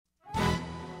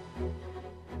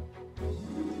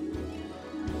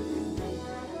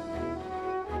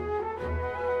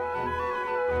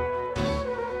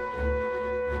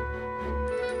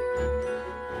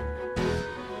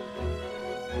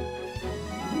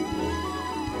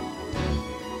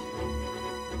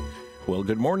Well,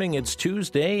 good morning. It's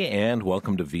Tuesday, and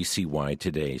welcome to VCY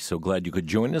Today. So glad you could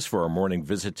join us for our morning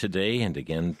visit today. And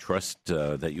again, trust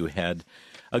that you had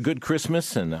a good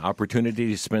Christmas and opportunity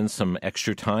to spend some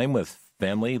extra time with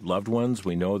family, loved ones.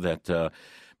 We know that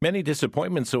many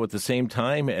disappointments, so at the same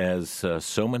time as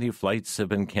so many flights have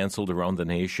been canceled around the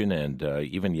nation, and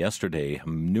even yesterday,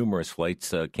 numerous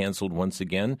flights canceled once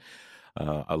again.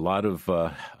 A lot of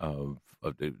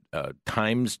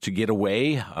times to get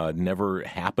away never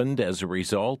happened as a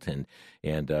result,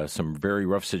 and some very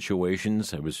rough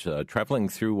situations. I was traveling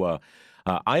through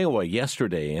Iowa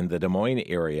yesterday in the Des Moines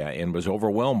area and was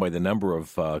overwhelmed by the number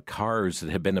of cars that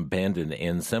have been abandoned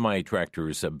and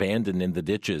semi-tractors abandoned in the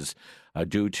ditches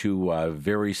due to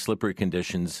very slippery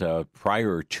conditions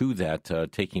prior to that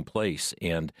taking place.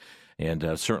 And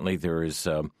certainly there is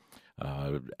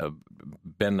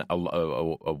been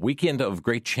a weekend of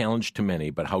great challenge to many,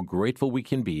 but how grateful we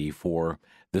can be for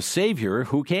the Savior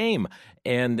who came.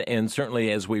 And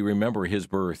certainly as we remember his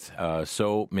birth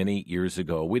so many years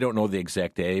ago, we don't know the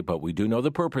exact day, but we do know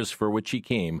the purpose for which he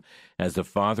came, as the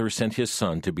Father sent his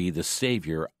Son to be the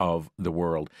Savior of the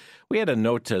world. We had a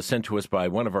note sent to us by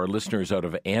one of our listeners out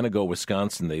of Anago,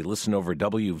 Wisconsin. They listen over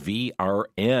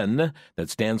WVRN, that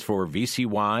stands for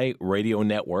VCY Radio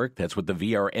Network. That's what the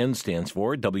VRN stands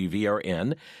for,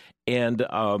 WVRN. And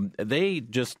they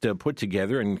just put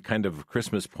together a kind of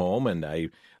Christmas poem, and I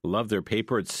love their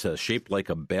paper. It's shaped like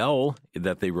a bell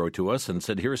that they wrote to us and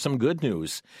said, here's some good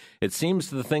news. It seems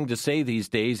the thing to say these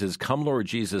days is, come, Lord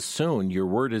Jesus, soon. Your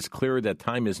word is clear that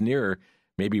time is near,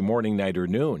 maybe morning, night, or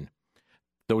noon.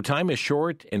 Though time is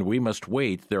short and we must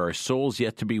wait, there are souls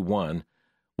yet to be won.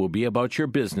 Will be about your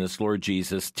business, Lord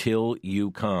Jesus, till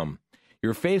you come.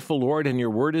 You're faithful, Lord, and your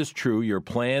word is true. Your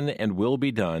plan and will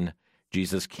be done.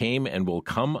 Jesus came and will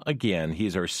come again.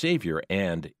 He's our Savior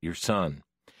and your Son.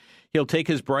 He'll take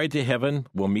his bride to heaven.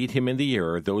 We'll meet him in the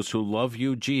air. Those who love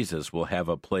you, Jesus, will have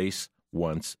a place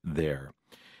once there.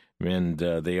 And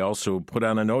they also put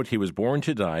on a note, he was born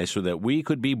to die so that we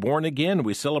could be born again.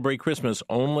 We celebrate Christmas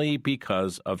only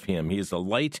because of him. He is the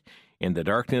light in the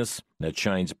darkness that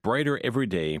shines brighter every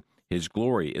day. His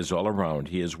glory is all around.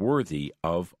 He is worthy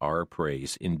of our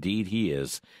praise. Indeed, he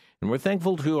is. And we're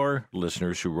thankful to our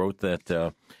listeners who wrote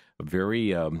that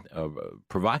very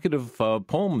provocative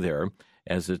poem there,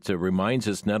 as it reminds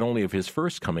us not only of his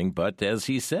first coming, but as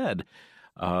he said,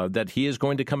 that he is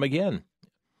going to come again.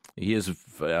 He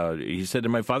said,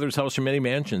 in my Father's house are many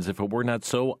mansions. If it were not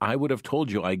so, I would have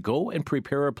told you, I go and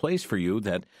prepare a place for you,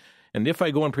 and if I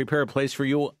go and prepare a place for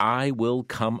you, I will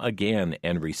come again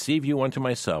and receive you unto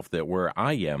myself, that where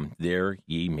I am, there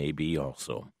ye may be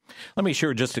also. Let me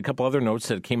share just a couple other notes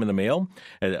that came in the mail.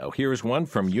 Here's one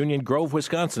from Union Grove,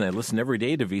 Wisconsin. I listen every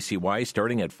day to VCY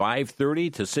starting at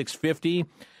 5:30 to 6:50.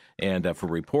 And for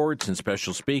reports and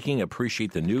special speaking,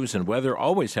 appreciate the news and weather.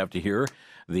 Always have to hear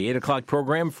the 8 o'clock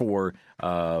program for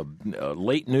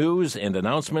late news and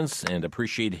announcements, and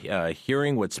appreciate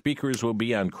hearing what speakers will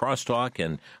be on Crosstalk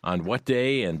and on what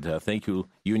day. And thank you,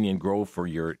 Union Grove, for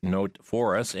your note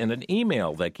for us. And an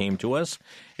email that came to us.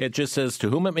 It just says,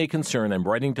 to whom it may concern, I'm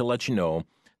writing to let you know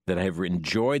that I have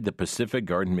enjoyed the Pacific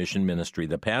Garden Mission Ministry.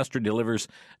 The pastor delivers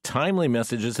timely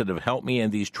messages that have helped me in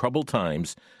these troubled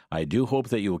times. I do hope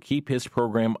that you will keep his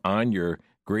program on your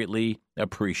greatly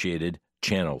appreciated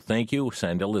channel. Thank you.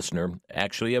 Signed a listener,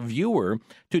 actually a viewer,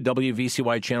 to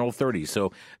WVCY Channel 30.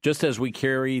 So just as we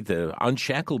carry the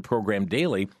Unshackled program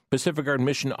daily, Pacific Garden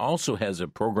Mission also has a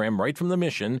program right from the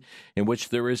mission in which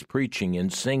there is preaching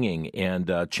and singing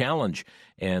and challenge,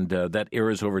 and that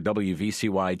airs over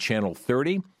WVCY Channel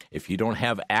 30. If you don't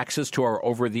have access to our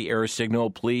over-the-air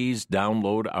signal, please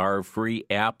download our free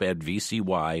app at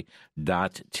vcy.tv.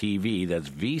 That's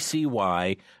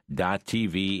vcy.tv,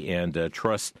 and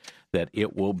trust that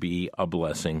it will be a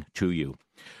blessing to you.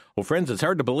 Well, friends, it's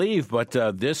hard to believe, but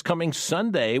this coming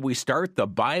Sunday, we start the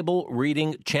Bible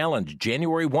Reading Challenge,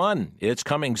 January 1. It's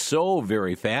coming so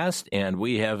very fast, and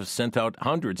we have sent out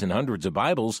hundreds and hundreds of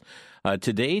Bibles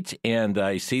to date, and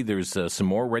I see there's some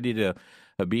more ready to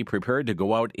be prepared to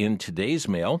go out in today's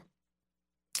mail.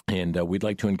 And we'd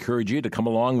like to encourage you to come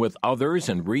along with others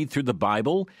and read through the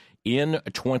Bible in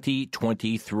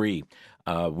 2023.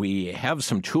 We have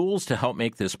some tools to help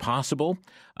make this possible.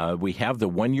 We have the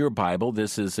One Year Bible.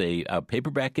 This is a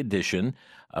paperback edition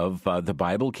of the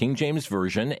Bible, King James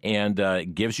Version,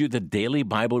 and gives you the daily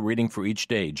Bible reading for each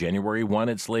day. January 1,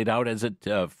 it's laid out as it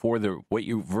for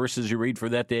verses you read for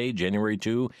that day. January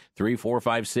 2, 3, 4,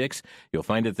 5, 6. You'll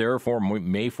find it there for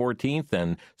May 14th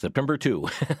and September 2.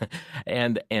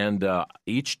 and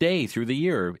each day through the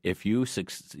year, if you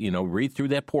read through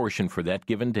that portion for that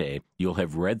given day, you'll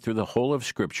have read through the whole whole of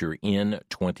Scripture in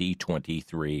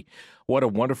 2023. What a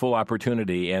wonderful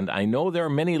opportunity. And I know there are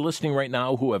many listening right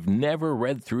now who have never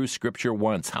read through Scripture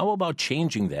once. How about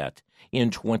changing that in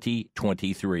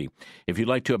 2023? If you'd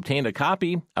like to obtain a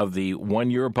copy of the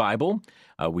one-year Bible,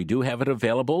 we do have it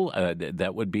available.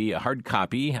 That would be a hard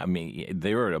copy. I mean,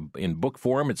 they're in book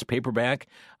form. It's paperback,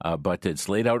 but it's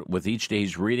laid out with each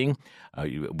day's reading.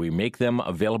 We make them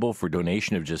available for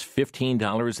donation of just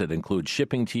 $15. That includes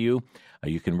shipping to you.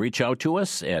 You can reach out to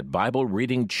us at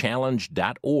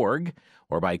BibleReadingChallenge.org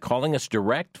or by calling us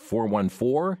direct,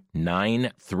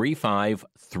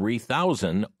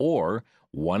 414-935-3000 or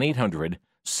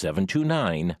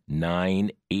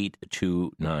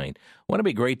 1-800-729-9829. Wouldn't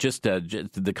it be great just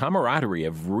the camaraderie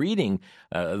of reading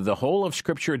the whole of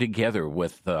Scripture together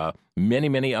with many,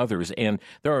 many others. And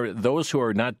there are those who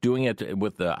are not doing it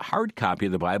with the hard copy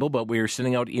of the Bible, but we are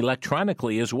sending out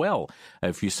electronically as well.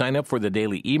 If you sign up for the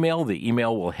daily email, the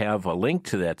email will have a link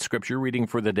to that Scripture reading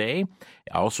for the day,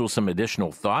 also some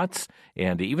additional thoughts.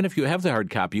 And even if you have the hard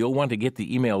copy, you'll want to get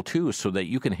the email too so that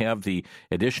you can have the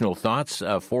additional thoughts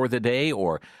for the day,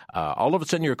 or all of a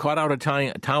sudden you're caught out of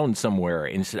town somewhere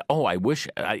and you say, oh, I wish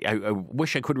I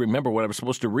could remember what I was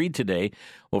supposed to read today.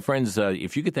 Well, friends,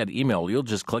 if you get that email, you'll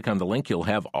just click on the link. You'll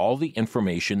have all the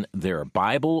information there.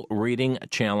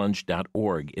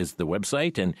 BibleReadingChallenge.org is the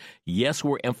website. And yes,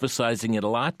 we're emphasizing it a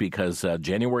lot because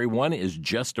January 1 is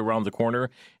just around the corner,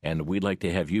 and we'd like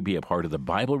to have you be a part of the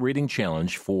Bible Reading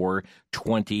Challenge for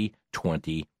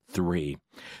 2023.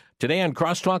 Today on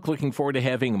Crosstalk, looking forward to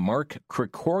having Mark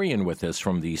Krikorian with us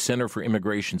from the Center for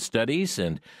Immigration Studies.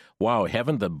 And wow,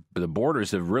 haven't the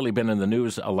borders have really been in the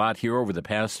news a lot here over the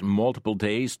past multiple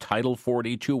days. Title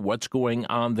 42, what's going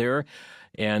on there,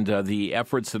 and the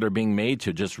efforts that are being made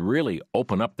to just really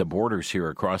open up the borders here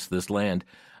across this land,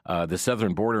 the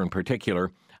southern border in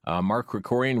particular. Mark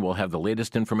Krikorian will have the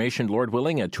latest information, Lord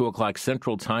willing, at 2 o'clock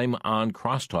Central Time on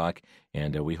Crosstalk,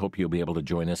 and we hope you'll be able to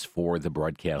join us for the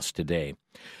broadcast today.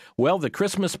 Well, the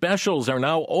Christmas specials are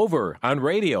now over on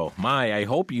radio. I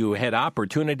hope you had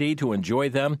opportunity to enjoy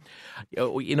them.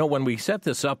 You know, when we set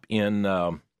this up in,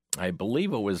 I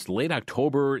believe it was late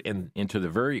October and into the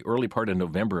very early part of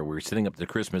November, we were setting up the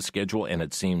Christmas schedule, and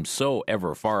it seemed so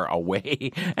ever far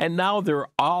away. And now they're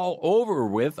all over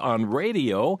with on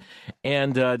radio.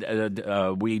 And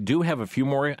we do have a few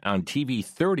more on TV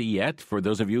 30 yet, for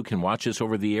those of you who can watch us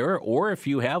over the air, or if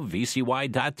you have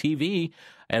VCY.TV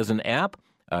as an app,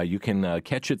 you can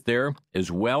catch it there as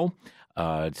well.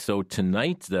 So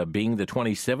tonight, being the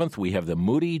 27th, we have the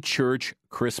Moody Church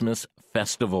Christmas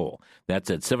Festival. That's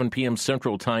at 7 p.m.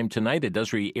 Central Time tonight. It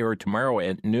does re-air tomorrow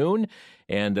at noon.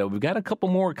 And we've got a couple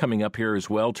more coming up here as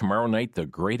well. Tomorrow night, The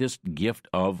Greatest Gift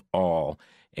of All.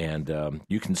 And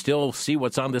you can still see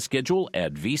what's on the schedule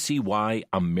at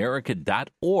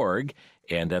vcyamerica.org.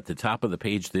 And at the top of the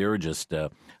page there, just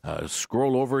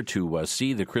scroll over to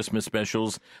see the Christmas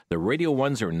specials. The radio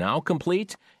ones are now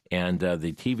complete, and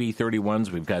the TV 30 ones,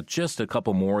 we've got just a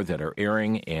couple more that are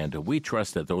airing, and we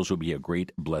trust that those will be a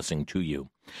great blessing to you.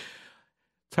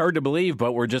 It's hard to believe,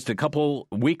 but we're just a couple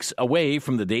weeks away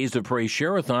from the Days of Praise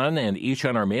Share-a-thon, and each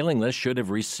on our mailing list should have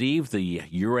received the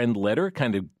year-end letter,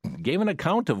 kind of gave an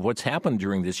account of what's happened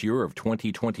during this year of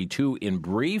 2022 in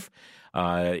brief.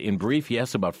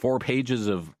 Yes, about 4 pages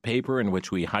of paper in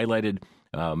which we highlighted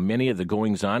many of the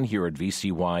goings-on here at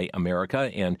VCY America,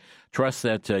 and trust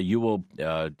that you will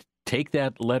take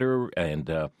that letter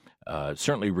and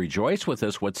certainly rejoice with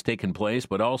us what's taken place,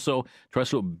 but also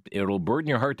trust it'll burden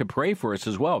your heart to pray for us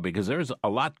as well, because there's a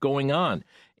lot going on,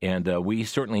 and we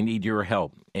certainly need your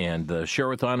help. And the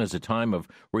Share-a-thon is a time of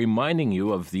reminding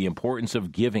you of the importance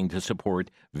of giving to support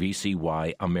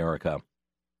VCY America.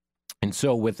 And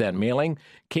so with that mailing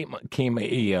came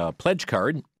a pledge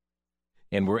card,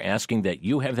 and we're asking that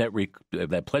you have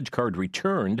that pledge card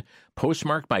returned,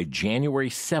 postmarked by January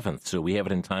 7th. So we have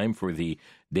it in time for the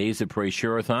Days of Praise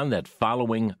Share-a-thon that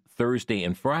following Thursday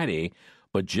and Friday.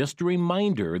 But just a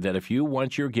reminder that if you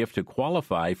want your gift to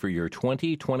qualify for your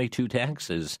 2022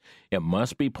 taxes, it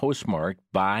must be postmarked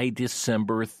by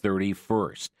December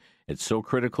 31st. It's so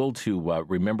critical to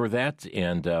remember that,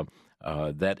 and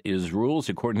that is rules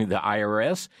according to the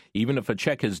IRS. Even if a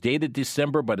check is dated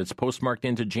December, but it's postmarked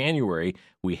into January,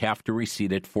 we have to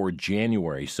receipt it for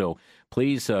January. So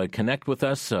please connect with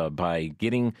us by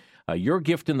getting your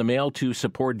gift in the mail to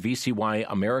support VCY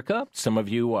America. Some of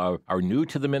you are new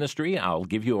to the ministry. I'll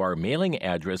give you our mailing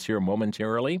address here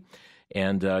momentarily.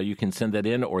 And you can send that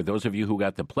in, or those of you who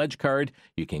got the pledge card,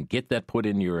 you can get that put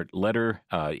in your letter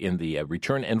in the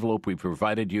return envelope we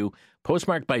provided you,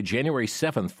 postmarked by January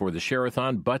 7th for the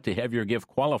Share-a-thon, but to have your gift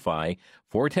qualify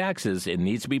for taxes, it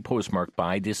needs to be postmarked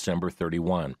by December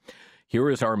 31. Here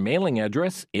is our mailing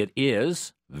address. It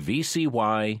is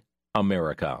VCY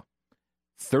America,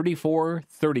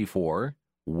 3434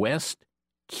 West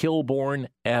Kilbourne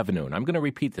Avenue. And I'm going to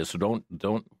repeat this, so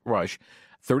don't rush.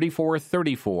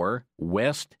 3434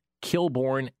 West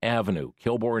Kilbourne Avenue.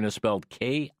 Kilbourne is spelled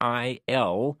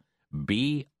Kilbourn.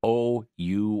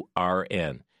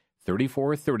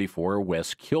 3434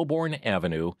 West Kilbourne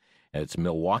Avenue. And it's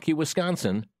Milwaukee,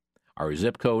 Wisconsin. Our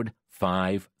zip code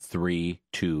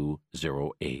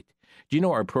 53208. Do you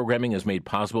know our programming is made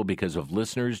possible because of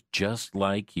listeners just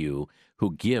like you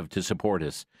who give to support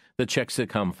us? The checks that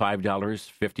come $5,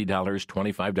 $50,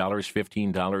 $25,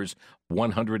 $15,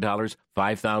 $100,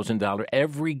 $5,000.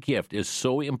 Every gift is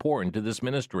so important to this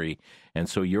ministry, and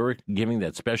so your giving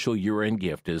that special year-end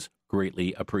gift is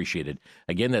greatly appreciated.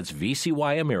 Again, that's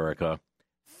VCY America,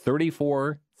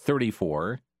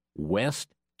 3434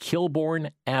 West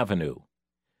Kilbourne Avenue,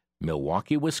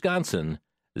 Milwaukee, Wisconsin,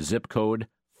 zip code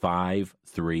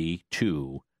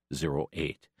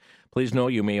 53208. Please know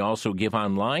you may also give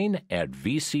online at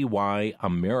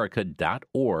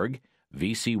vcyamerica.org,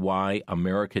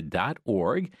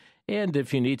 vcyamerica.org. And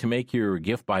if you need to make your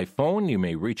gift by phone, you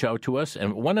may reach out to us.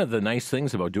 And one of the nice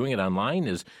things about doing it online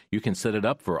is you can set it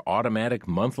up for automatic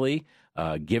monthly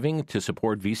giving to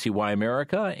support VCY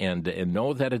America and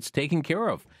know that it's taken care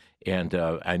of. And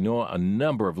I know a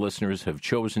number of listeners have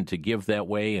chosen to give that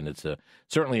way, and it's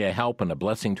certainly a help and a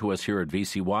blessing to us here at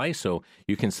VCY. So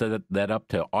you can set that up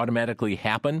to automatically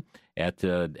happen at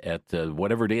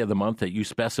whatever day of the month that you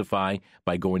specify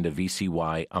by going to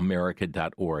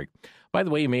vcyamerica.org. By the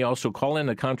way, you may also call in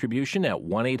a contribution at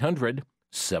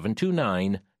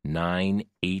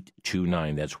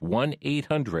 1-800-729-9829. That's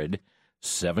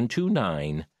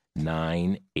 1-800-729-9829.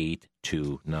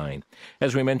 9829.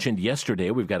 As we mentioned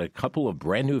yesterday, we've got a couple of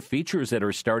brand new features that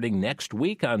are starting next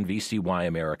week on VCY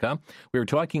America. We were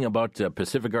talking about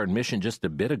Pacific Garden Mission just a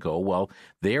bit ago. Well,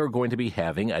 they are going to be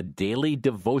having a daily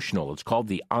devotional. It's called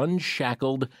the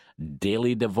Unshackled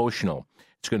Daily Devotional.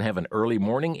 It's going to have an early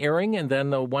morning airing and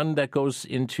then one that goes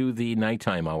into the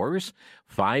nighttime hours,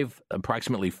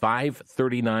 approximately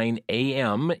 5:39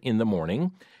 a.m. in the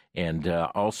morning. And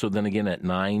also then again at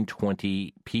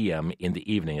 9:20 p.m. in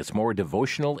the evening. It's more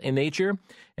devotional in nature,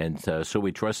 and so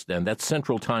we trust, and that's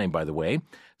Central Time, by the way.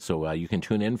 So you can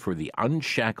tune in for the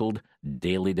Unshackled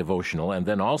Daily Devotional. And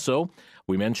then also,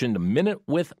 we mentioned Minute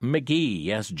with McGee.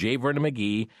 Yes, J. Vernon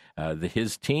McGee,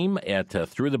 his team at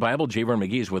Through the Bible. J. Vernon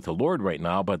McGee is with the Lord right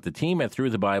now, but the team at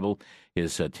Through the Bible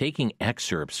is taking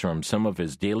excerpts from some of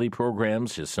his daily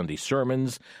programs, his Sunday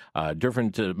sermons,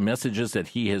 different messages that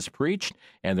he has preached,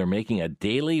 and they're making a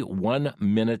daily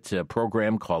 1-minute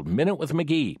program called Minute with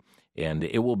McGee. And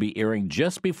it will be airing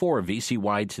just before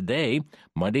VCY Today,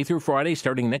 Monday through Friday,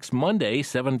 starting next Monday,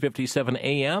 7:57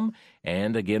 a.m.,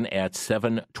 and again at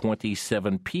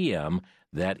 7:27 p.m.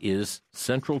 That is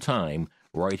Central Time,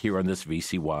 right here on this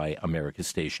VCY America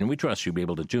station. We trust you'll be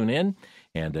able to tune in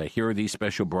and hear these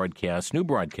special broadcasts, new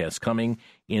broadcasts coming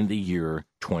in the year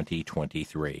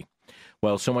 2023.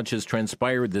 Well, so much has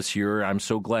transpired this year. I'm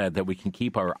so glad that we can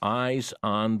keep our eyes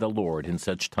on the Lord in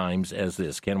such times as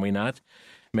this, can we not?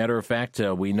 Matter of fact,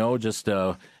 we know just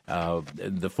the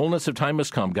fullness of time has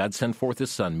come. God sent forth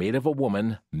His Son, made of a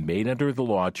woman, made under the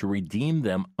law, to redeem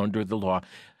them under the law.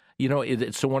 You know,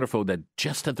 it's so wonderful that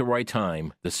just at the right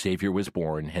time, the Savior was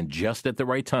born, and just at the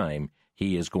right time,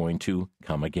 He is going to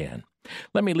come again.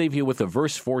 Let me leave you with a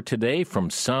verse for today from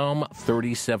Psalm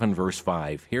 37, verse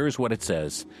 5. Here's what it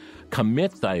says: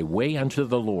 "Commit thy way unto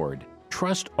the Lord,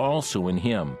 trust also in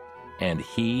Him, and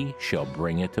He shall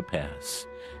bring it to pass."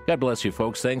 God bless you,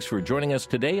 folks. Thanks for joining us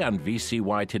today on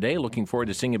VCY Today. Looking forward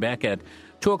to seeing you back at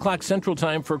 2 o'clock Central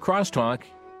Time for Crosstalk.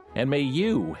 And may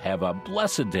you have a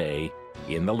blessed day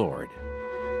in the Lord.